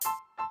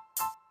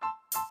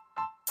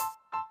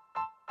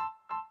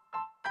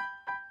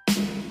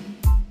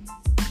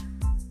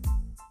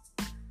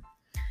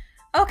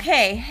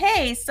Okay,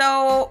 hey,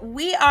 so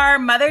we are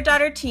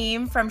mother-daughter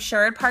team from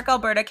Sherwood Park,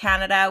 Alberta,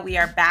 Canada. We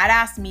are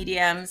badass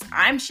mediums.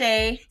 I'm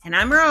Shay. And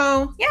I'm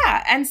Ro.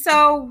 Yeah, and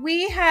so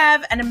we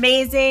have an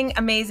amazing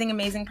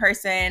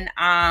person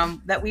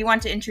that we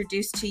want to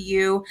introduce to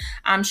you.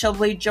 She'll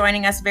be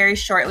joining us very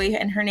shortly,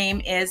 and her name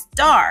is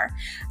Dar.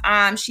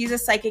 She's a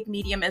psychic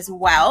medium as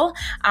well,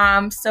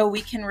 so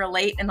we can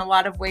relate in a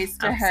lot of ways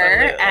to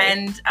her.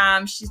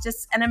 And she's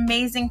just an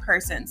amazing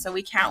person, so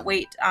we can't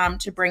wait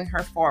to bring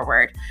her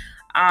forward.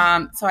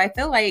 So I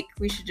feel like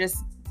we should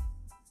just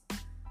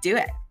do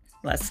it.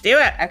 Let's do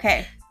it.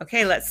 Okay.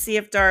 Okay, let's see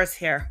if Dar's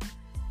here.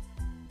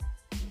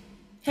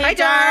 Hey, Hi,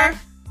 Dar.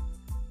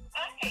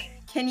 Hi.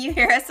 Can you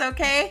hear us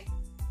okay?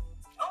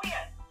 Oh,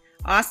 yes.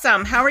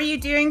 Awesome. How are you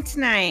doing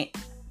tonight?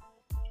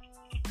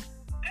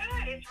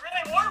 Good. It's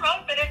really warm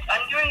out, but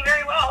I'm doing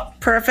very well.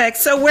 Perfect.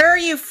 So where are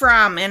you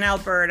from in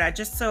Alberta?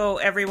 Just so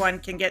everyone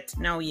can get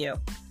to know you.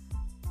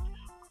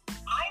 I'm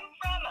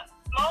from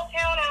small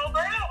town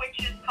Alberta,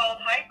 which is called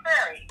High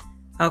Prairie.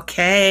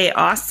 Okay,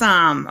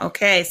 awesome.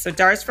 Okay, so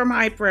Dar's from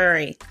High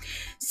Prairie.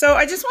 So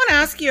I just want to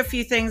ask you a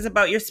few things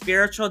about your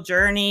spiritual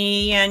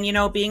journey and,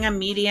 being a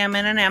medium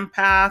and an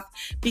empath,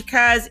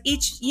 because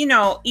each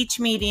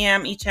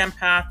medium, each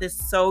empath is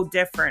so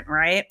different,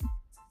 right?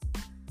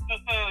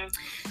 Mm-hmm.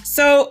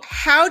 So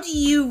how do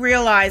you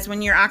realize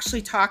when you're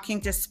actually talking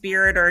to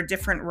spirit or a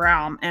different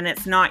realm and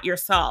it's not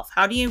yourself?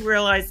 How do you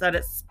realize that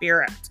it's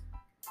spirit?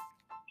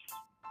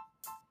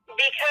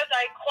 Because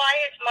I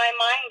quiet my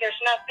mind, there's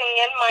nothing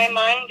in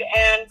my mind,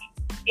 and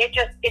it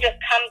just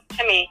comes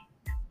to me.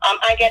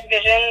 I get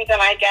visions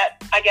and I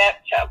get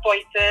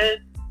voices.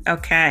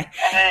 Okay.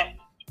 And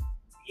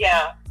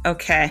yeah.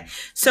 Okay.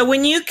 So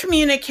when you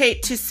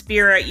communicate to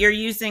spirit, you're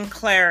using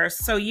clairs.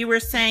 So you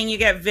were saying you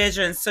get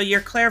visions. So you're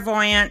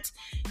clairvoyant.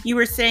 You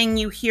were saying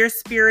you hear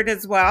spirit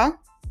as well?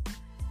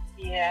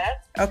 Yes.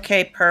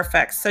 Okay,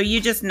 perfect. So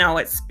you just know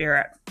it's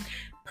spirit.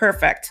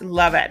 Perfect.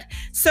 Love it.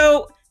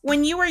 So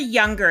when you were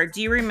younger,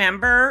 do you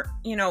remember,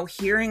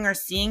 hearing or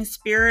seeing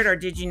spirit, or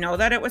did you know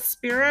that it was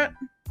spirit?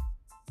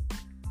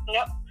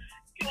 No,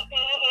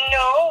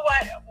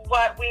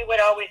 what we would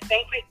always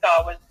think we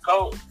saw was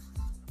ghosts.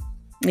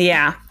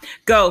 Yeah,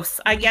 ghosts.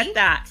 I get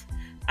that.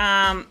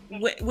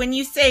 When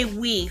you say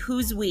we,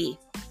 who's we?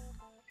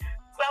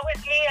 Well,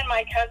 with me and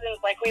my cousins,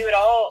 like we would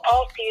all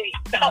see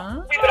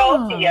we would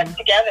all see it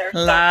together.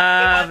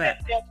 Love it.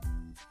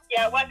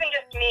 It wasn't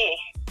just me.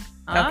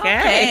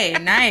 Okay,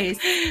 nice.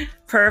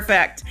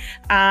 Perfect.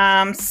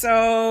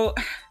 So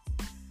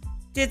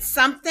did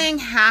something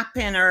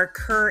happen or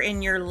occur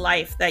in your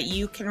life that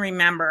you can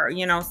remember,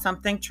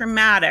 something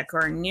traumatic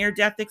or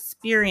near-death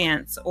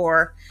experience,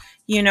 or,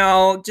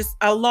 just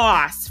a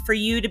loss for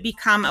you to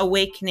become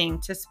awakening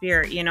to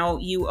spirit,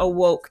 you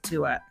awoke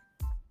to it?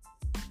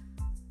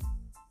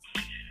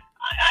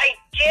 I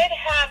did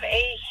have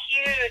a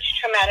huge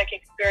traumatic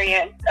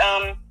experience.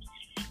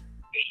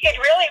 It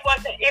really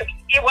wasn't,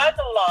 it was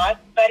a loss,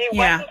 but it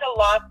wasn't a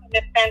loss in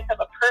the sense of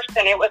a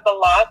person. It was a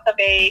loss of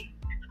a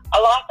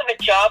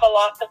job, a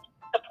loss of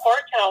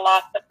support, and a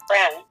loss of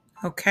friends.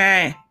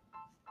 Okay.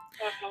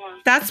 Mm-hmm.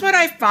 That's what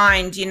I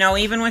find,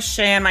 even with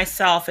Shay and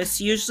myself.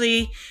 It's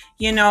usually,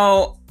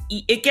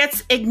 it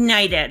gets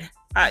ignited.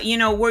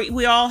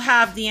 We all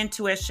have the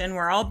intuition.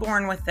 We're all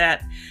born with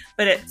it.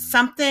 But it's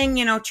something,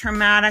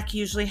 traumatic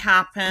usually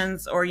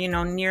happens, or,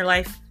 near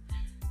life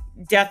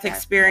death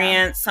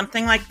experience,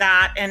 something like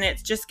that, and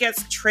it just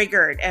gets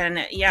triggered, and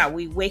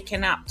we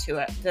waken up to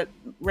it.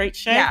 Right,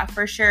 Shay? Yeah,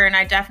 for sure. And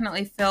I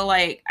definitely feel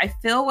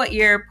what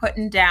you're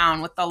putting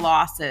down with the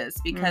losses,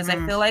 because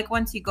I feel like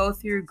once you go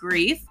through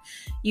grief,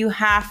 you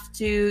have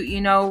to,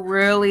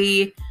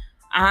 really,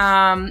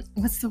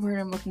 what's the word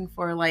I'm looking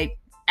for? Like,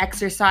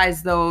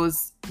 exercise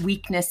those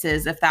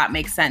weaknesses, if that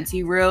makes sense.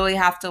 You really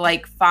have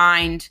to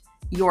find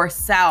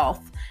yourself.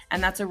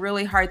 And that's a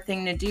really hard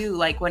thing to do.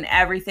 Like, when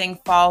everything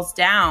falls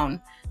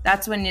down,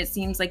 that's when it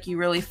seems like you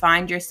really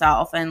find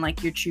yourself and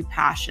your true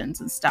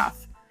passions and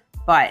stuff.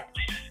 But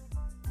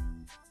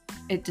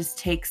it just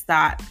takes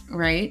that,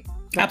 right?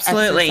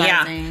 Absolutely.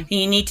 Yeah.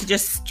 You need to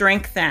just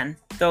strengthen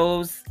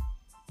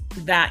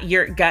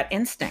your gut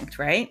instinct,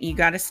 right? You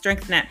got to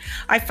strengthen it.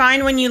 I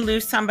find when you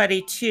lose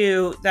somebody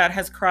too that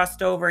has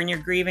crossed over and you're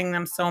grieving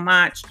them so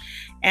much,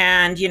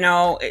 and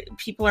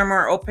people are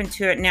more open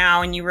to it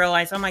now, and you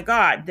realize, oh my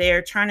God,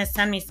 they're trying to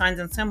send me signs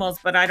and symbols,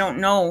 but I don't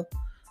know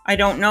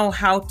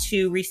how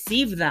to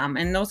receive them,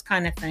 and those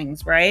kind of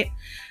things, right?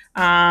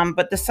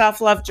 But the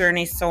self-love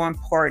journey is so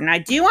important. I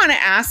do want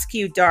to ask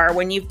you, Dar,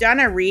 when you've done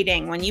a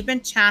reading, when you've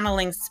been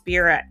channeling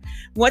spirit,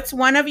 what's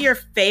one of your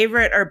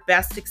favorite or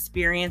best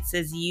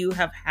experiences you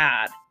have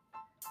had?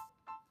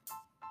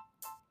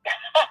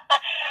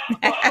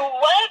 One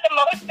of the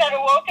most that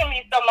awoken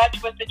me so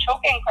much was the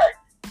choking part.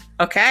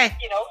 Okay.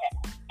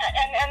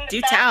 And the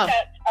do fact tell.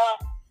 That,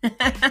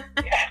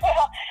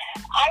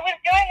 I was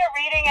doing a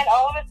reading, and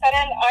all of a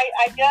sudden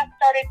I just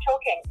started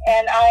choking,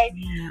 and I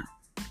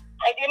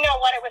didn't know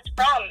what it was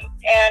from.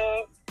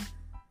 And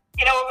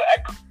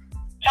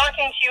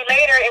talking to you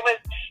later, it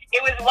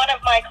was one of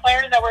my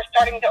clairs that were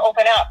starting to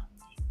open up.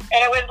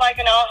 And it was like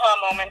an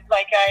aha moment.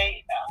 Like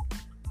I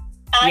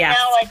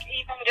now, like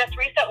even just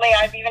recently,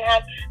 I've even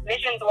had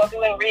visions while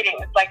doing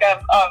readings, like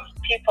of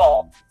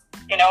people,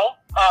 you know,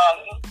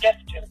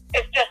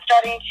 it's just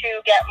starting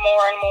to get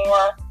more and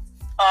more,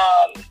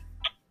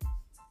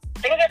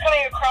 things are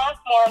coming across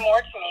more and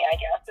more to me, I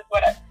guess, is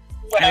what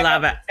I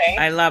love it. Say.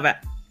 I love it.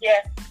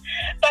 Yes.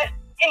 But,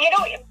 and, you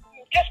know,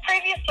 just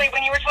previously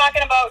when you were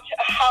talking about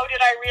how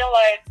did I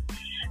realize,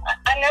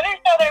 another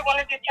thought I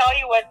wanted to tell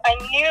you was I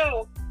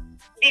knew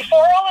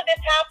before all of this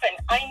happened,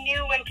 I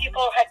knew when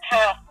people had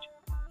passed.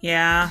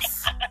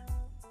 Yes.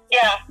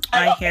 Yeah.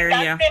 I hear you.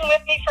 That's been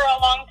with me for a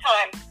long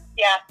time.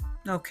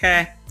 Yeah.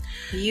 Okay.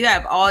 You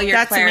have all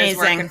your clairs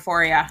working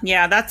for you.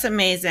 Yeah, that's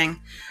amazing.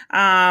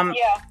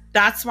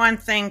 That's one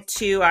thing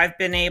too I've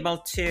been able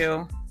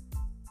to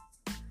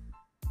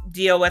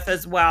deal with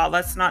as well.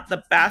 That's not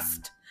the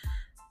best,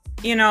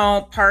 you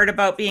know, part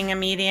about being a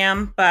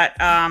medium, but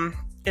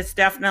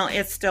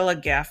it's still a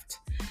gift.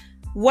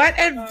 What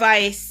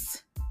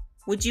advice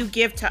would you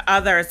give to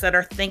others that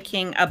are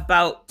thinking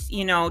about,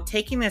 you know,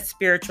 taking this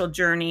spiritual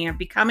journey or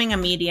becoming a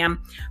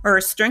medium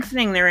or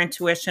strengthening their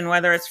intuition,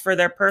 whether it's for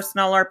their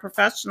personal or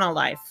professional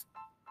life?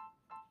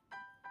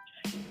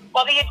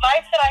 Well, the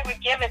advice that I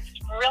would give is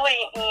really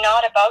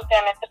not about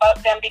them. It's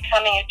about them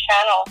becoming a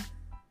channel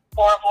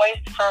or a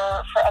voice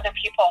for other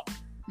people.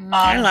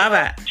 I love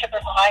it. To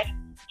provide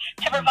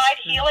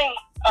healing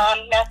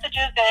messages,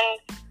 and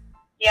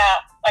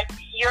like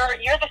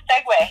you're the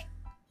segue.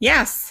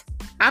 Yes,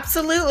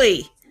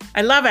 absolutely.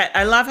 I love it.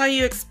 I love how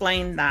you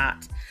explained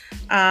that.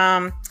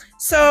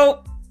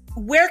 So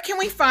where can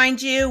we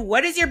find you?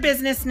 What is your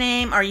business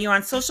name? Are you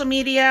on social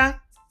media?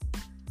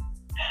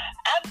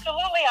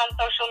 Absolutely on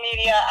social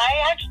media.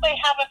 I actually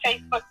have a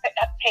Facebook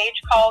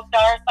page called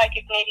Dar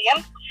Psychic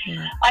Medium.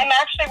 I'm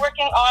actually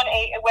working on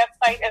a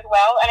website as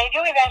well, and I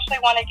do eventually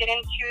want to get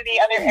into the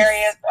other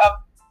areas of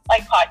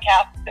like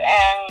podcasts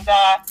and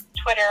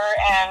Twitter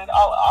and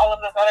all of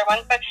those other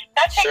ones. But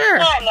that takes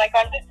time. Like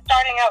I'm just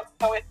starting out,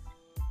 so it's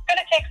going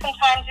to take some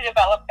time to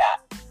develop that.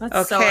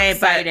 That's so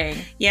exciting.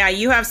 But yeah,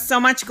 you have so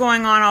much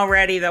going on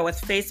already though with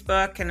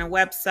Facebook and a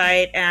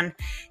website, and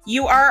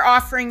you are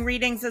offering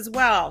readings as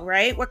well,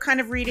 right? What kind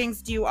of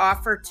readings do you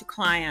offer to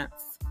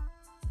clients?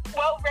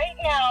 Well, right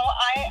now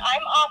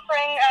I'm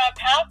offering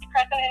past,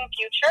 present, and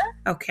future.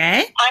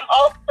 Okay. I'm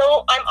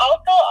also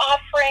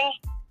offering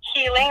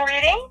healing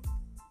reading.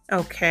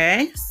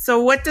 Okay. So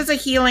what does a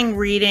healing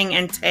reading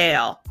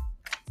entail?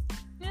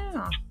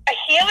 Yeah. A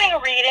healing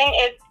reading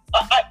is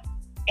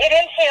it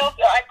entails,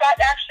 I've got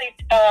actually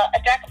a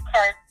deck of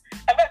cards.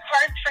 I've got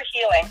cards for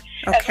healing,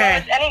 as well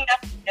as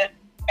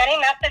any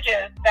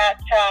messages that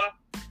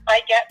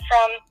I get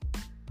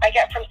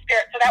from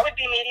spirit. So that would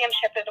be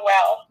mediumship as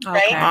well,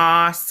 right?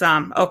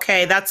 Awesome.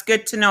 Okay, that's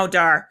good to know,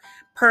 Dar.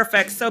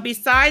 Perfect. So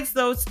besides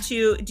those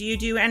two, do you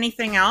do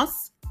anything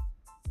else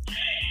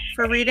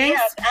for readings?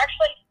 Yes,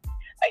 actually,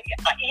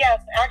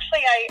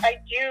 I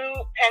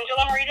do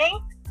pendulum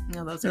readings.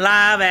 No, those are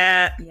love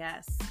it.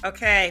 Yes.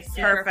 Okay,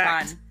 super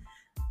perfect. Fun.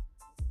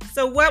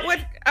 So what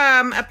would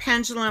a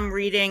pendulum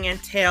reading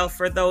entail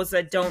for those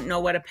that don't know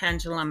what a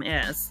pendulum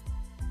is?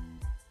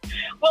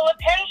 Well, a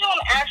pendulum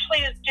actually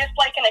is just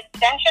like an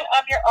extension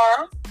of your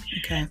arm.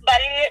 Okay.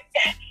 But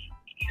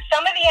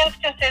some of the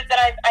instances that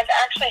I've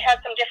actually had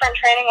some different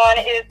training on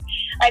is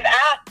I've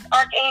asked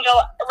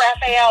Archangel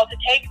Raphael to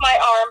take my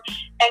arm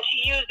and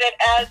to use it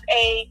as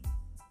a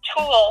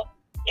tool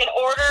in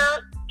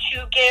order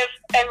to give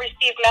and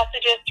receive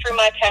messages through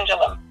my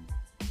pendulum.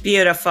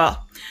 Beautiful.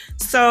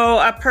 So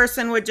a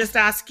person would just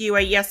ask you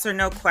a yes or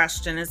no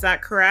question. Is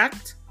that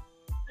correct?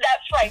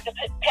 That's right. The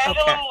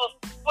pendulum will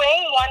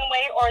swing one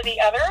way or the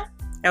other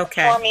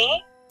for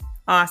me.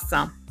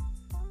 Awesome.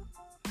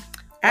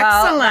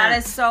 Well, that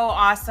is so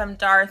awesome,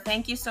 Dar.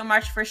 Thank you so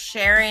much for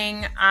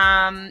sharing,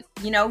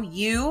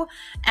 you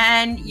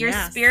and your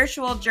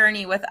spiritual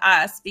journey with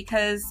us,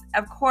 because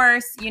of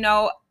course,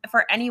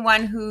 for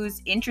anyone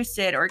who's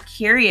interested or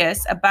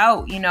curious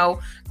about,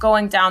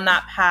 going down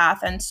that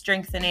path and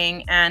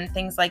strengthening and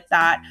things like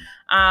that,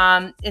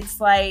 it's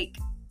like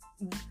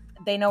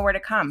they know where to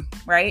come,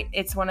 right?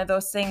 It's one of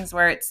those things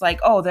where it's like,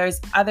 oh,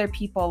 there's other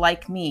people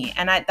like me.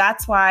 And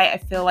that's why I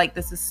feel like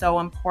this is so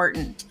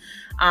important,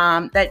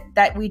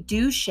 that we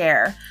do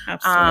share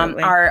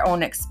our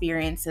own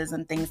experiences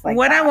and things like that.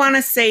 What I want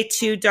to say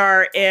too,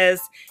 Dar, is,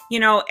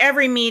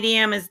 every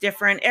medium is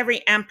different.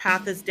 Every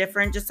empath is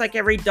different, just like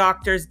every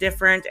doctor is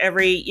different.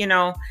 Every,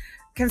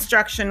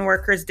 construction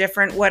worker is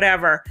different,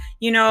 whatever.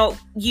 You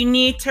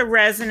need to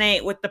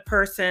resonate with the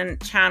person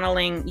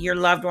channeling your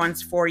loved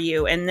ones for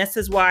you. And this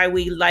is why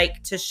we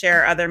like to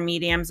share other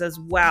mediums as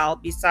well,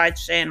 besides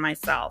Shay and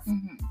myself.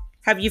 Mm-hmm.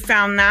 Have you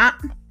found that?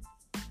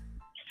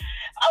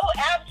 Oh,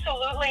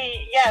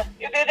 absolutely. Yes.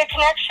 The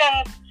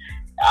connections,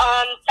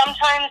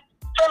 sometimes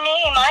for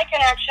me, my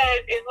connection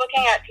is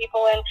looking at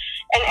people and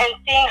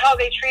seeing how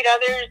they treat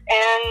others.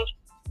 And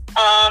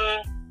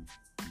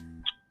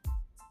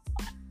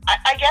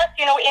I guess,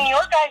 in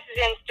your guys'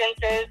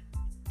 instances,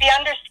 the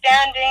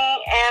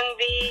understanding and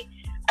the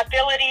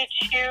ability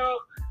to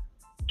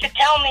to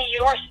tell me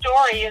your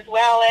story as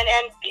well, and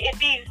it'd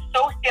be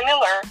so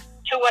similar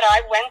to what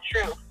I went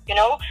through, you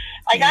know?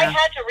 Like, I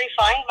had to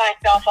refine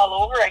myself all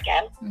over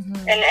again.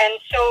 And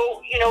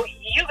so, you know,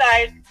 you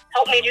guys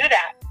helped me do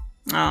that.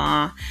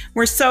 Aw,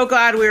 we're so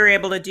glad we were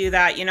able to do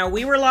that. You know,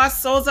 we were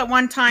lost souls at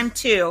one time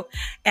too,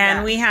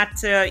 and we had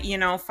to, you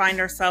know, find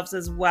ourselves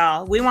as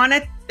well. We want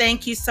to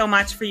thank you so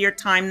much for your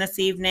time this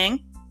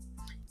evening.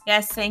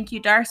 Yes, thank you,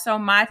 Dar, so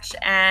much,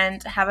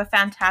 and have a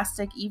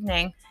fantastic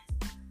evening.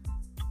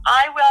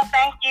 I will.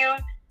 Thank you.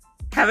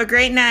 Have a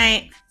great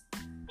night.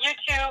 You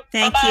too.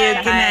 Thank Bye-bye. you.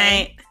 Good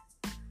night.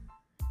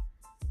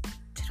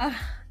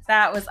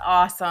 That was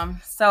awesome.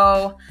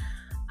 So,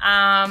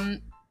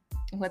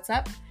 what's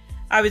up?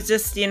 I was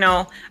just, you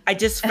know, I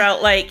just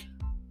felt like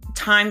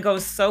time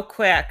goes so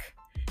quick.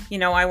 You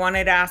know, I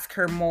wanted to ask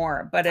her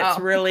more, but it's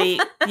really,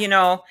 you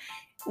know,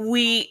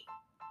 we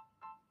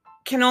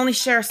can only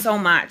share so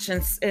much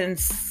in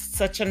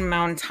such an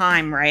amount of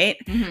time, right?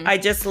 I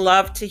just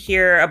love to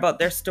hear about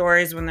their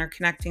stories when they're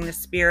connecting to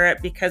spirit,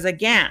 because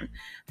again,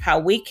 how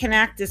we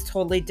connect is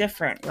totally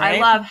different, right?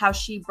 I love how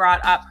she brought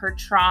up her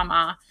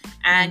trauma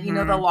and, you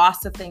know, the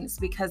loss of things,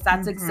 because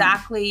that's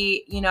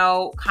exactly, you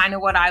know, kind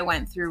of what I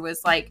went through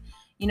was like,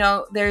 you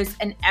know, there's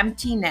an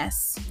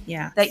emptiness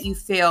that you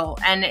feel.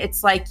 And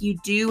it's like you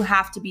do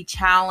have to be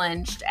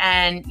challenged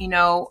and, you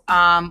know,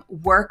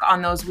 work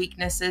on those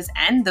weaknesses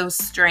and those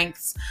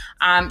strengths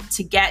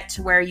to get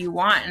to where you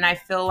want. And I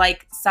feel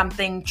like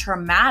something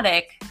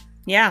traumatic,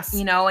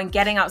 you know, and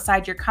getting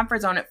outside your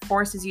comfort zone, it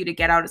forces you to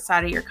get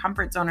outside of your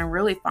comfort zone and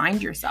really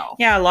find yourself.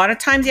 Yeah, a lot of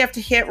times you have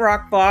to hit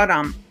rock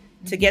bottom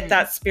to get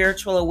that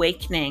spiritual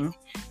awakening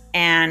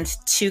and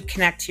to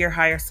connect to your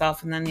higher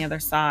self and then the other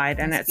side.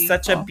 And it's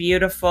such a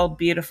beautiful,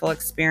 beautiful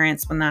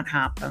experience when that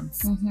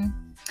happens.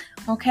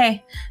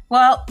 Okay.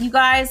 Well, you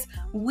guys,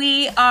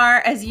 we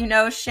are, as you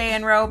know, Shay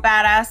and Ro,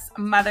 badass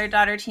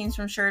mother-daughter teams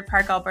from Sherwood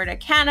Park, Alberta,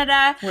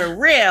 Canada. We're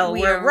real.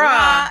 We're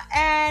raw.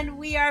 And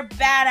we are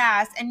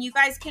badass. And you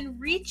guys can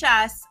reach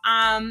us,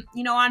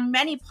 you know, on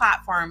many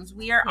platforms.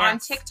 We are on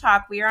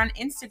TikTok. We are on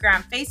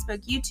Instagram,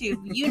 Facebook,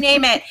 YouTube, you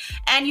name it.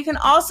 And you can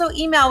also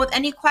email with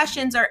any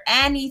questions or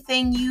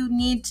anything you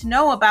need to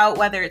know about,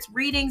 whether it's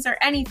readings or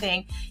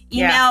anything.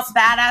 Email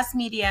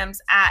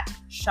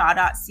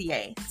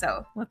badassmediums@shaw.ca.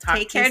 So we'll talk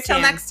take care till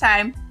next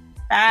time.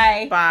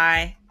 Bye.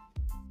 Bye.